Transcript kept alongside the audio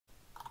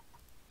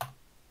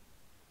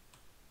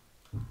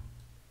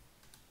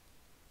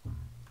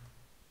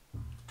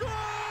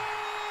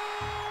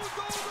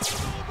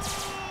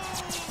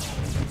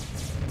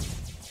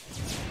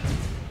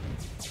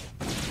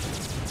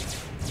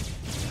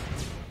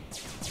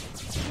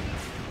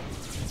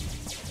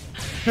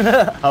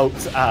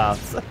Hulk's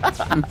ass.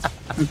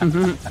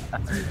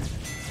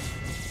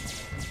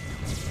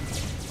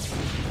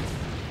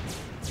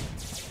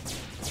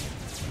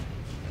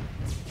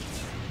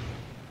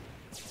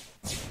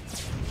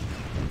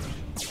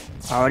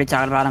 Already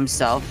talking about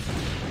himself.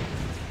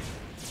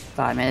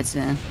 5 minutes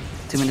in.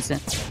 2 minutes in.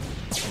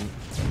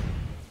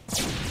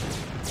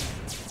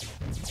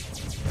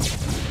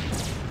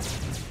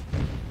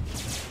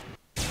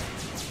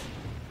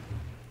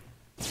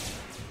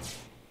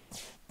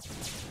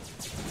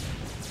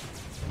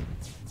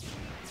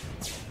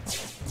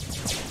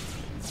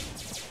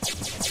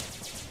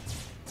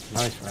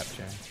 Nice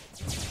rapture.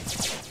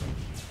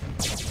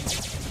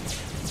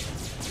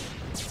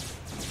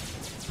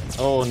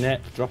 Oh, net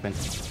dropping.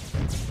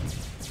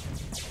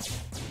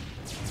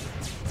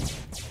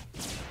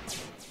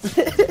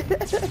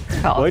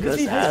 Why does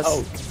he hit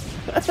Hulk?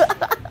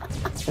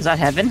 Is that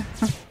heaven?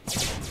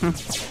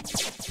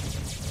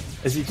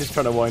 Is he just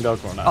trying to wind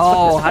up or not?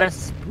 Oh, how does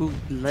Spook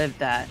live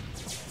that?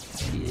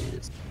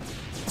 Jeez.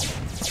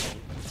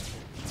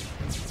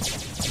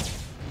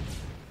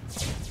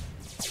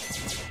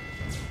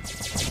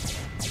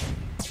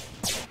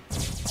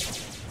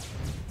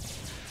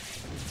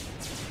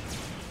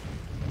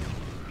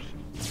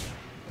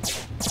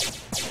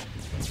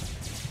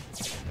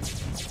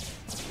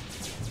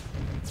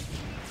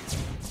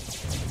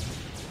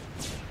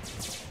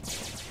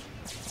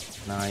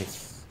 Nice.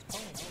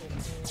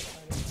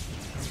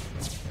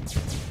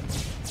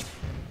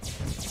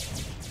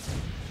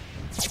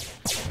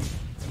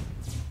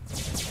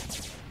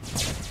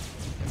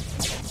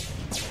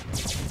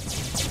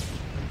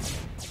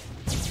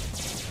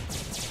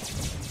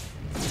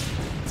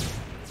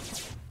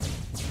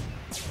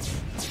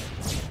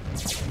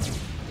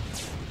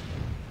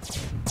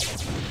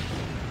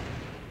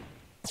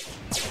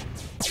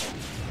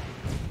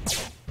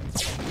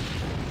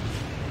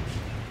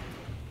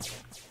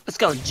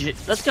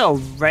 Let's go,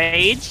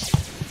 Rage.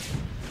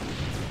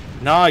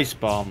 Nice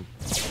bomb.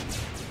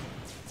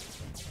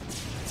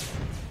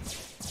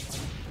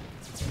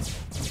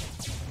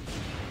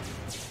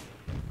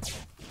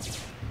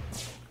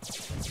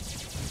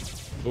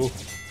 Ooh.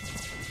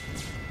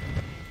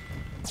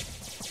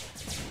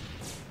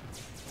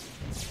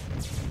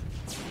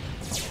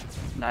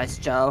 Nice,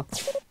 Joe.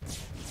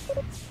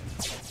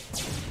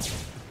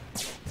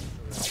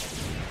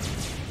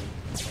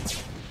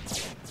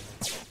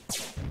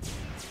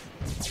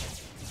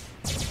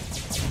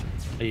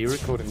 Are you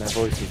recording their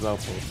voice as well,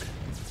 Paul?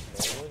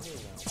 Their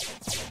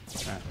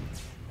voices? No.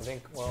 I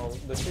think, well,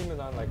 the stream is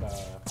on like a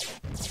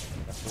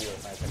 3 or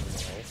 5 second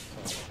delay,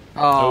 so...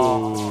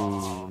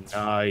 Oh,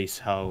 nice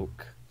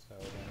Hulk. So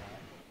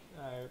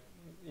then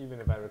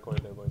even if I record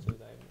their voices,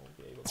 I won't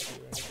be able to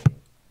hear anything.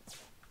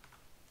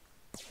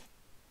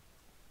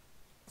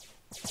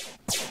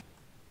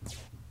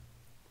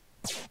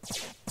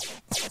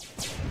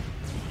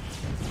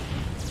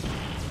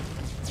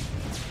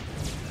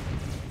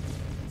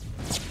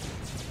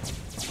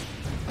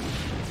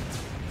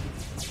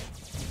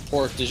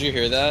 Pork, did you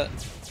hear that?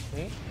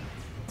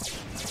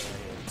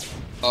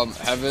 Hmm?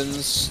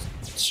 Heaven's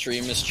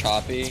stream is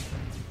choppy,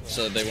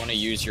 so they want to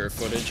use your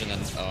footage and then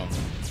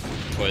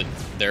put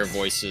their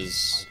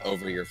voices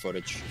over your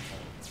footage.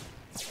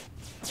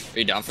 Are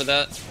you down for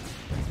that?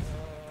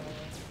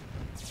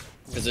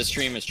 Because this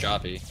stream is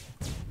choppy.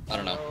 I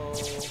don't know.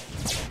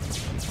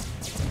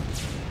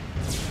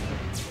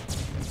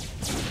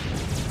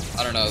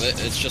 I don't know,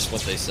 it's just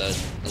what they said.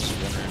 I was just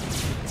wondering.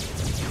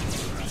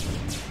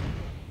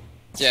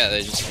 Yeah,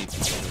 they just keep the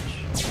footage.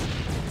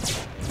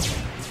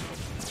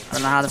 I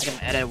don't know how this is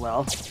gonna edit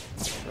well.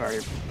 Or...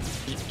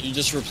 You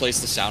just replace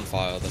the sound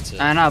file, that's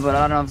it. I know, but I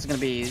don't know if it's gonna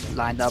be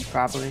lined up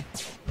properly.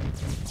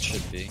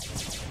 Should be.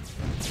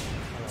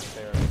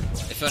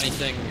 If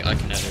anything, I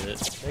can edit it.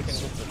 They can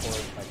just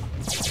record, like,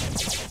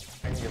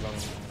 I can give them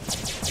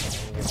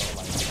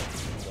like, the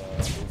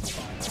movie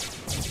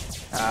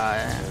file.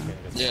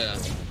 Yeah.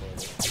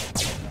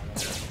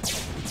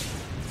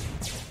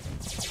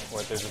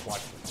 Or if they just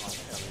watch this on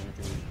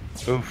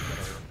YouTube. Oof.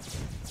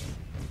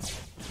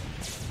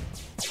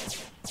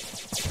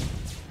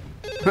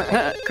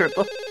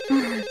 Cripple.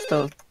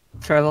 Still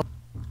trouble.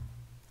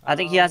 I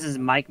think he has his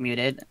mic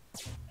muted.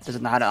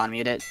 Doesn't know how to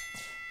unmute it.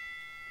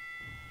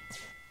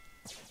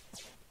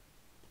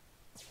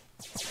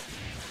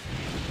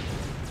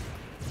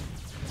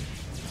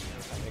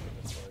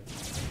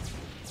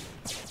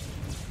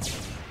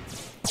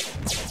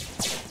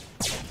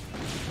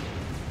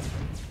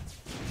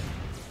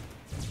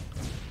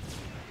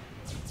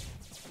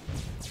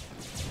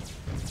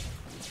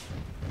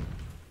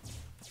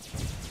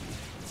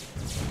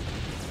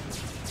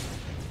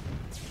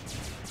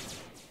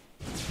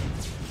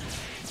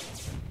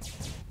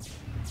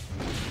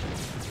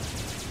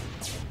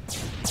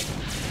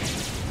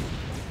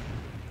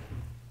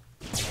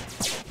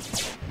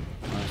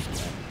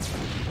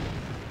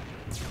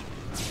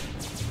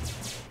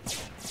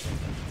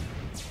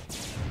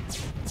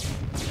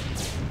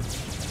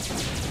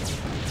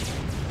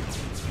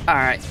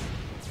 Alright.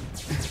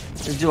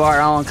 Let's do our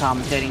own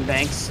commentating,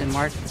 Banks and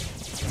Mark.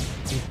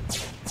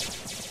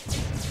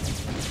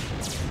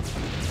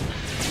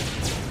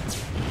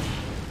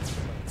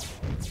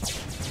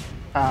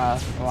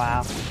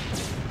 Wow.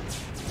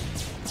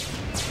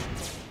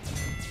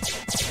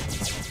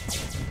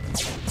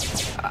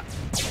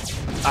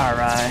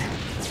 Alright.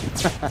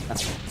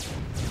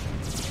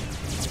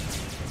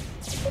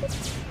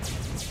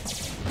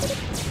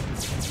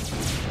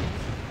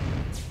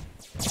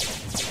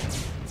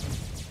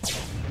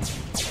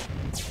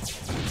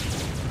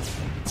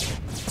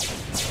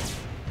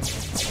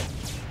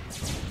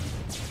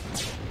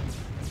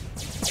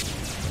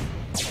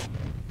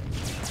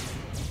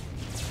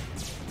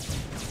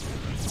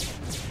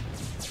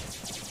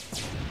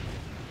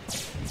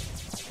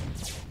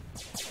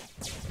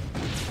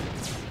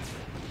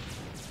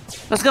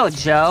 Let's go,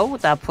 Joe,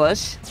 with that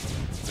push.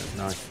 That's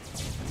nice.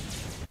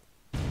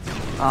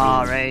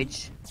 Oh,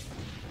 rage.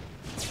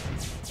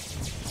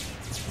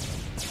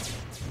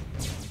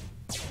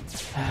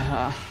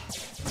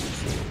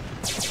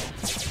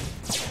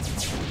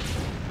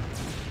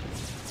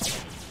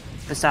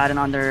 Poseidon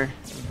under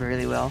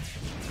really well.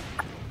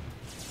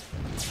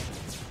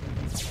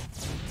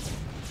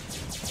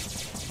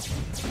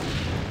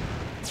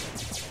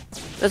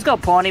 Let's go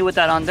Pony with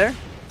that under.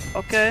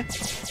 Okay.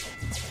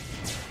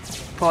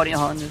 Pony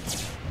 100.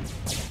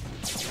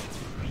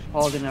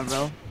 Holding it,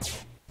 bro.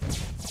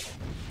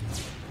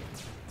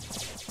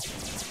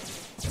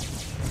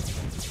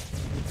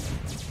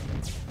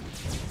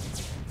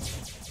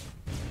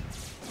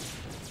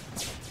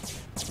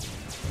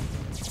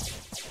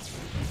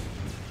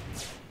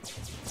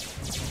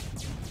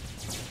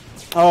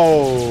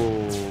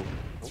 Oh,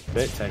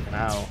 bit taken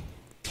out.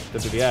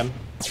 WDM.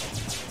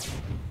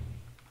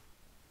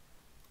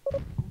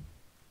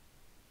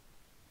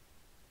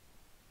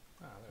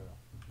 Ah, there we go.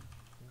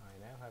 Now I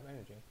now have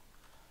energy.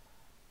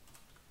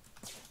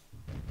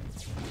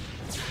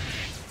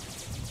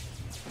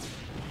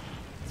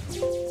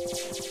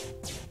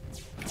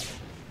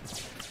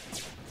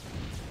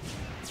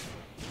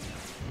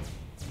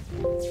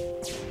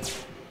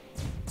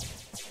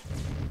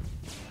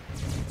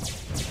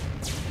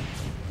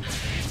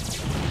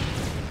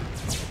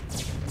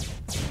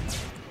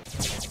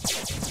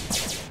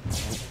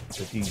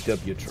 The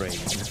DW train.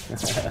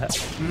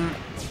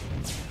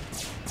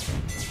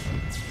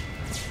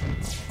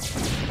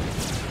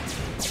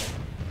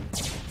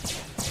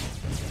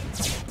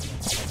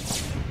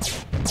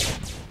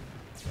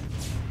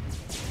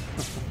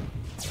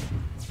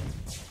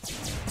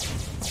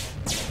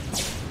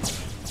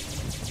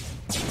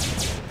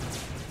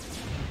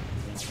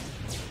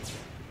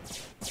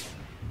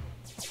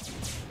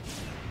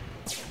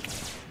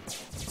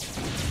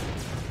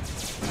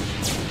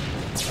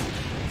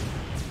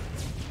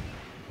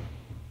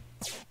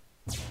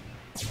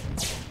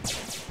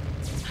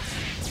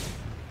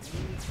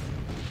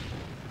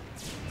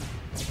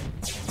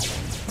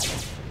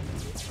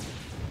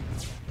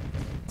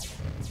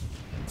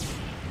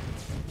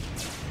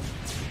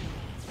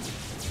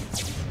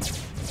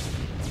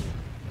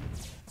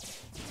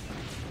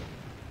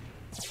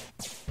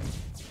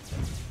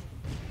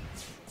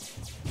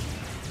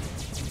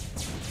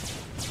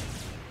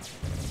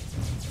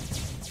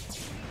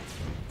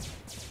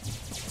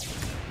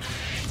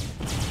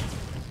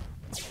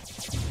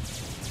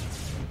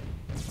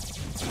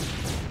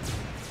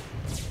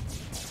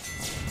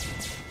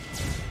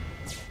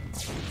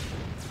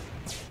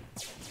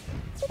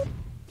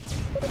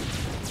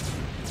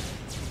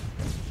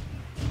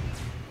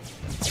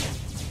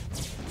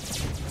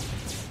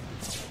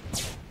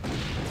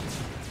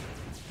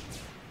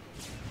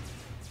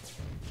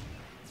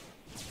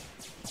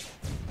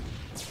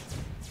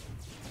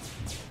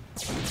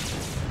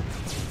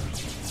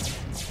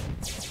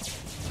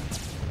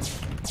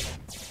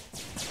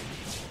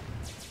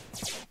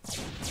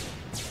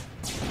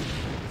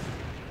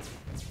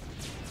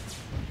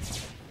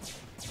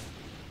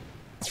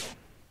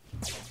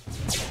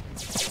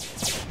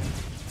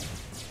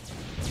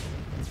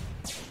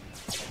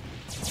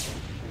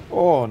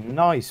 Oh,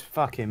 nice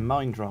fucking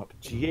mind drop.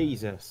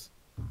 Jesus.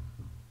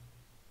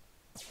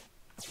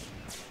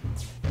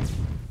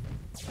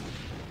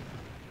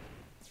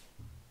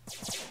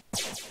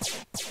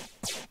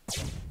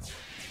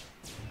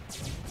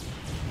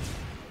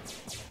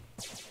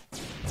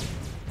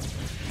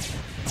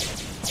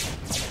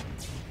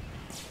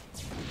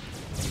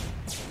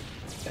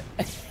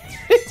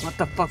 What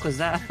the fuck was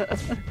that?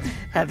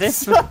 Heaven?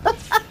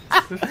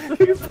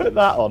 Who put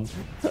that on?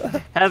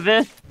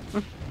 Heaven?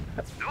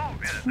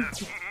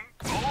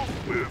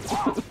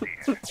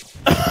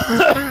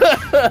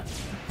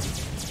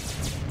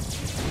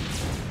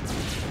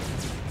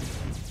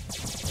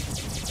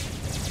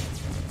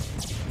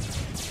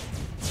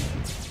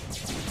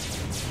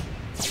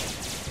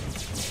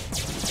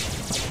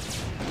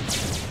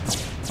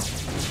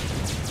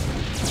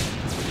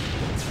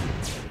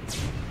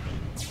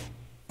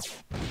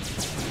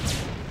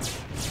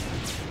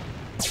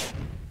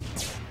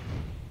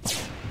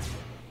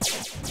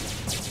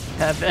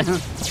 Heaven.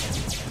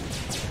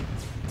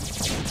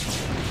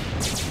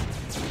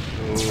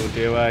 Oh,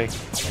 dear way.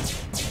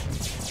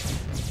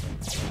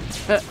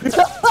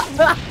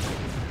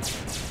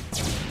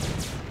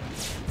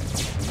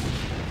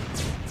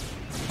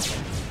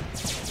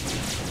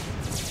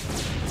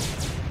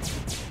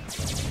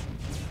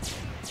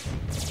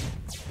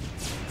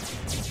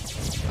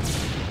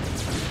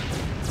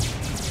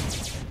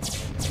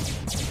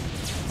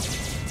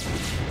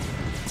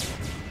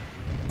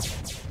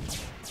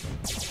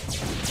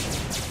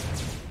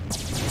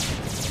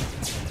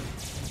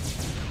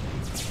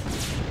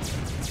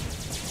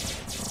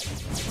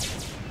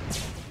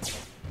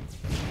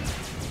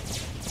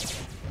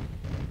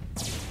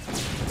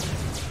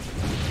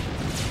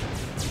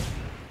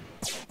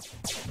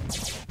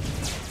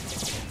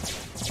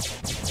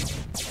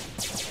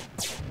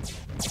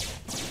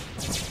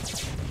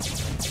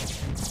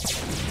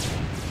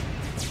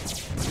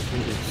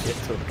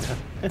 talker.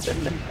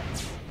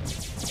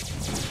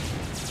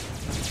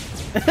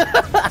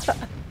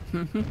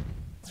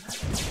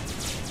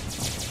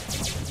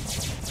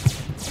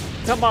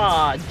 Come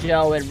on,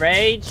 Joe and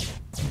Rage.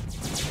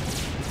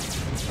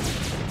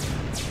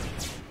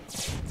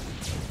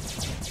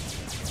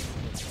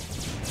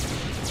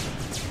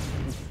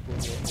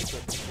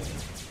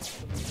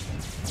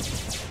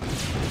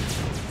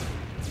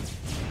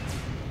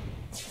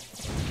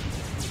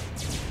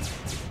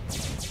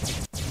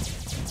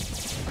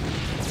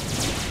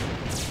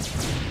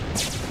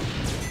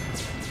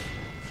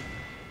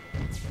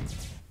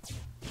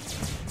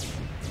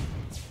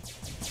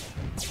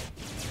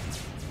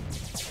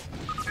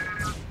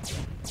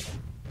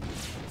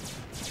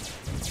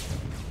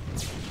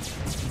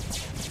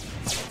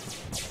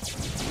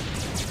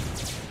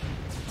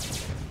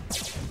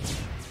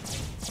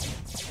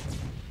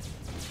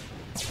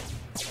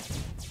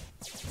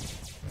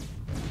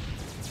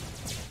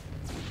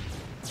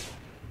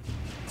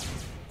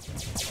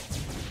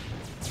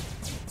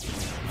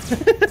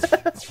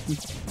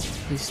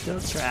 He's still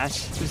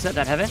trash. Who said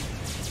that, Heaven?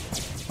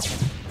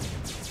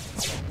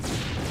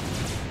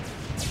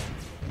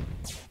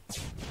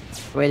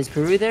 Wait, is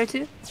Peru there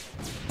too?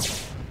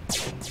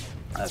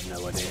 I have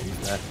no idea who's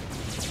there.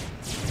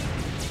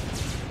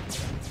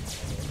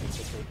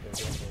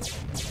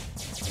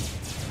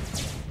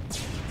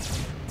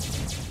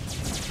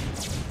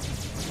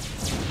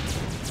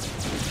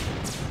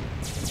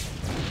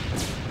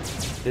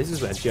 This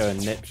is where Joe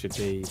and Nip should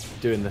be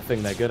doing the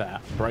thing they're good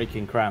at,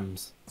 breaking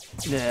crams.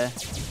 Yeah.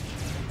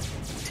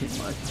 Too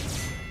much.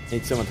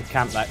 Need someone to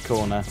camp that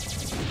corner, and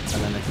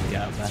then they can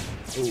get out there.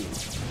 Ooh.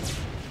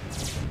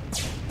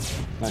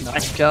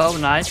 Nice, Joe.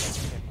 Nice.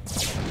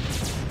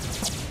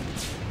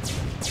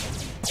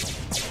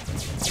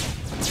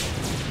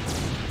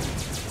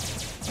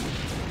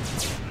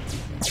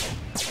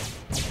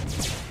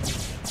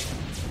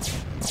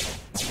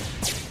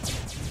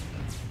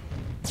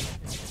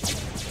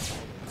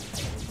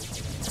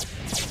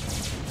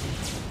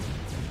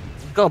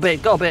 Go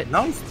bit, go bit.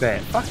 Nice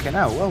bit. Fucking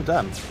hell, well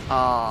done.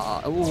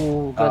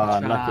 Ooh, good try.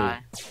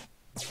 Lucky.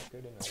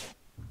 Good enough.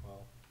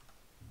 Well,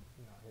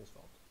 not his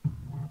fault.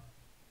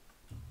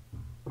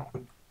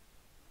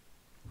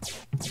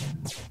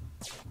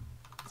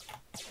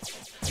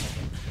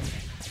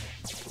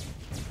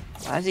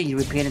 Why is he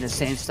repeating the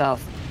same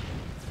stuff?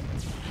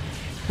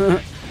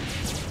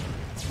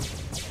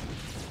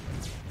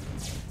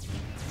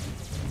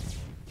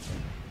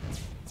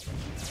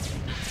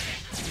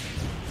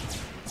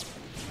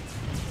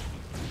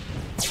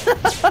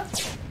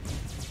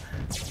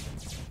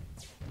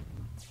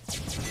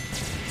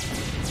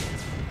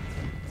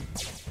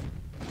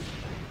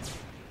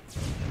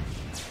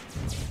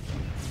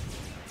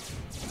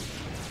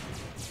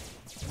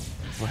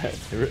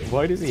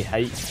 Why does he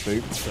hate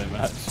Spook so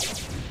much?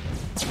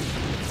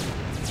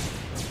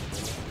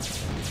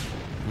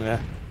 Yeah.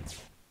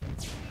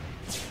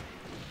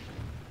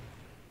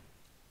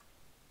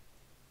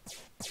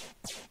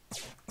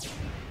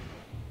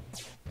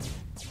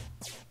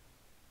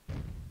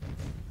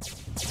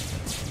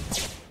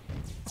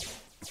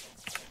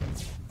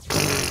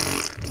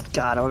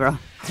 God, Ogre.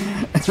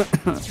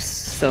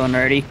 So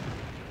nerdy.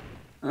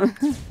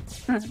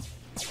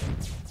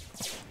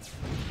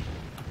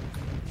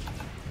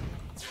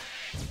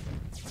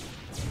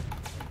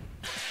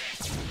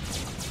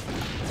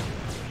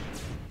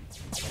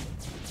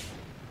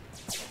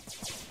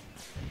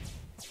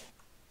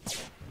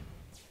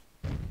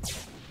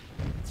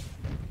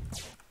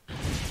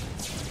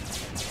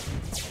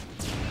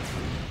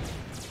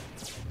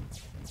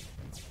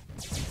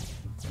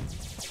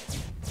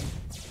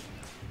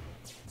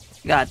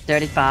 Got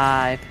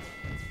 35.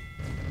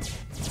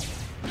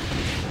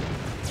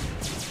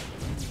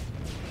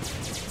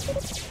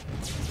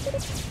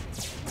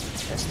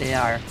 Yes, they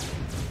are.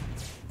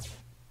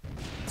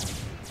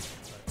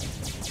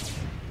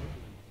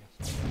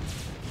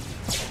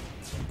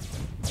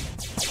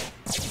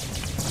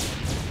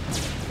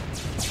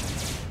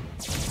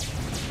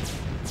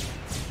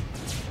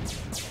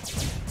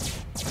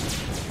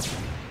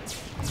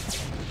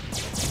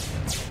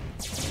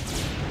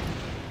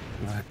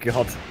 Oh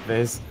God,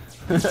 Viz.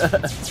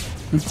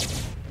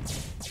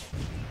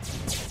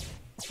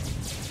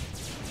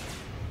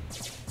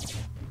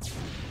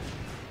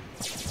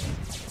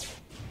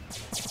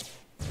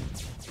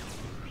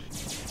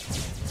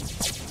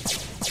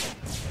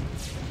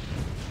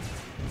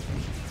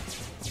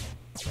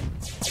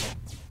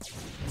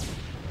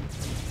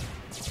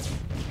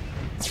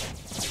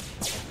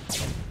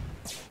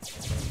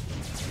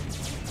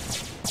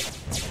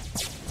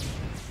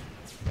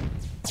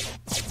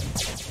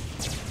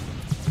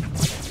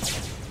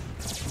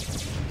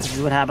 This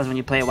is what happens when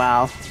you play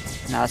WoW.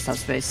 Now it's tough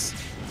space.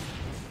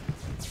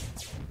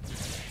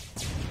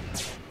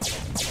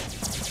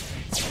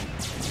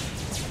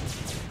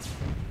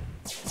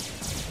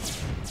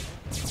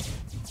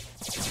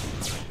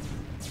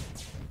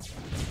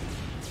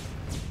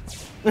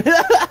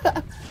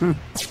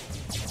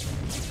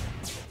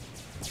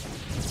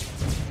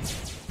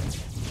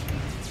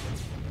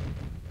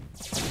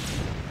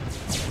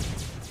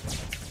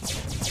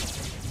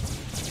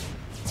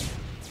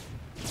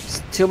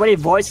 Too many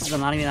voices.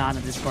 I'm not even on the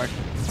Discord.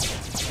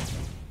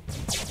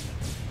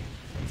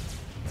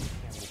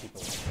 Can't believe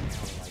people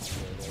sound like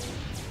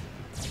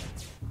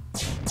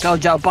they're Go,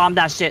 Joe. Bomb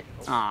that shit.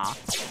 Aw.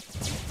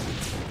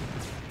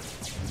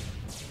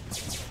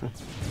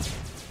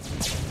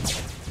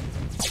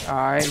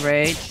 Alright,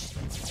 Rage.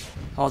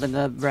 Holding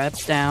the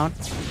reps down.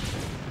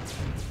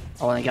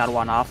 Only got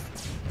one off.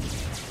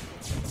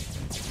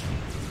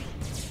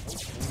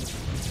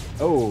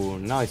 Oh,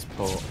 nice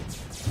pull.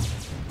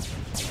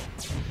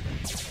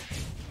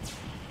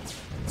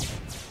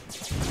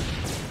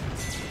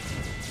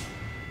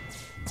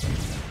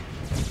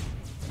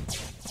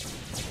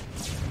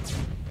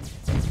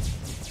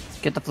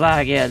 Get the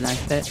flag, yeah,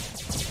 nice bit.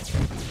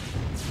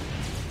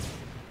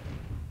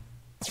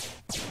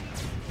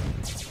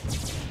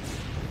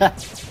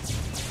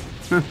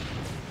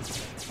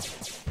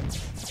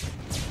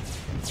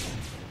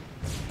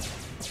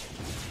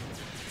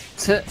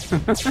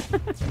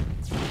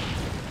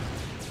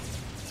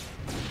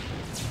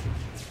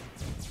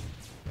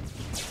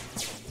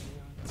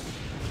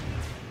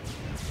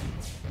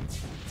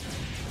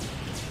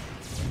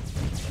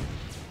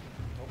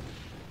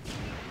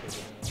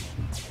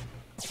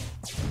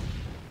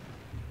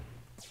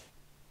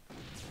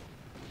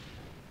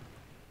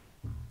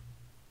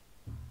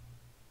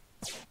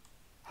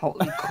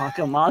 Holy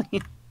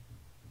guacamole.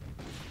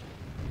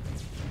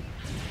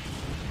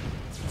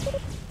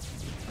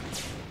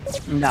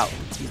 No,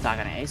 he's not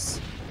gonna ace.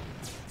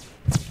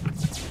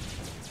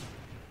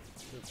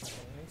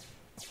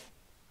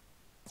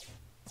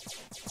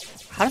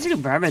 How does he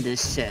remember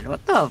this shit?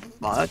 What the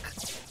fuck?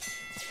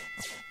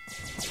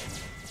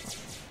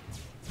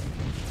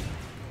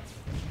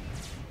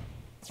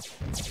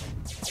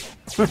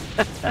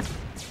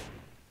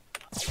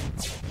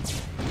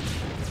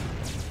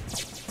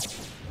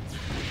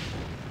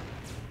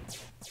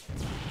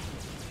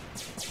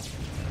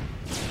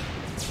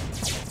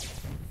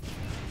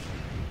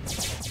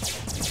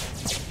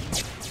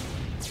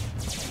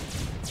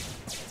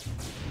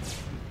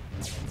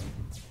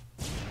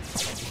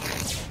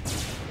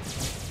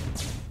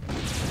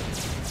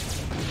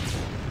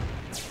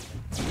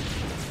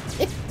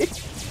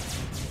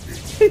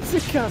 It's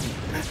a cunt.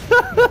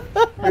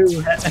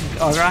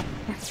 Alright.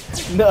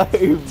 No,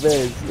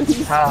 Viz.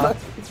 He's Ah.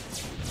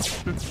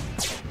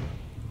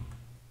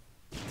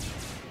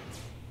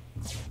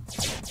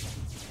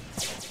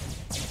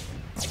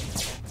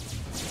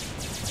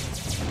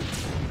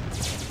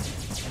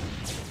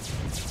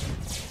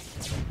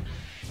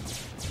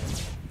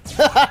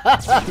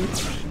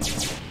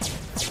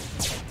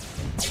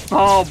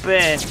 Oh,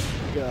 Bit.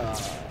 God.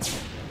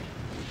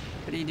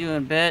 What are you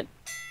doing, Bit?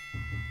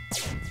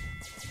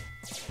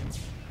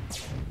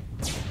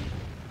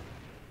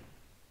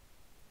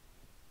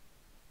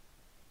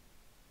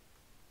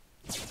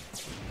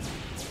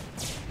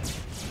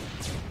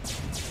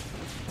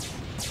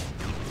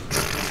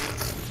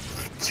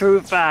 True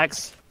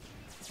facts.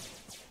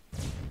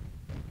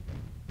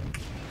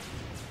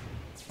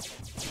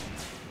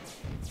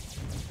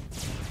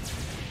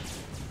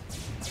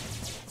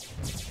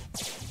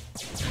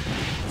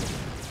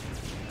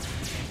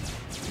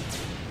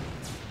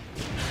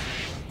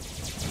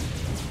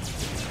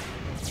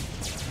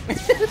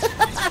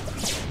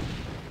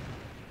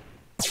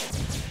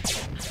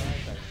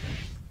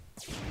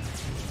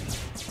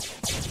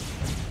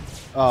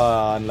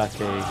 Oh,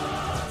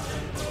 unlucky.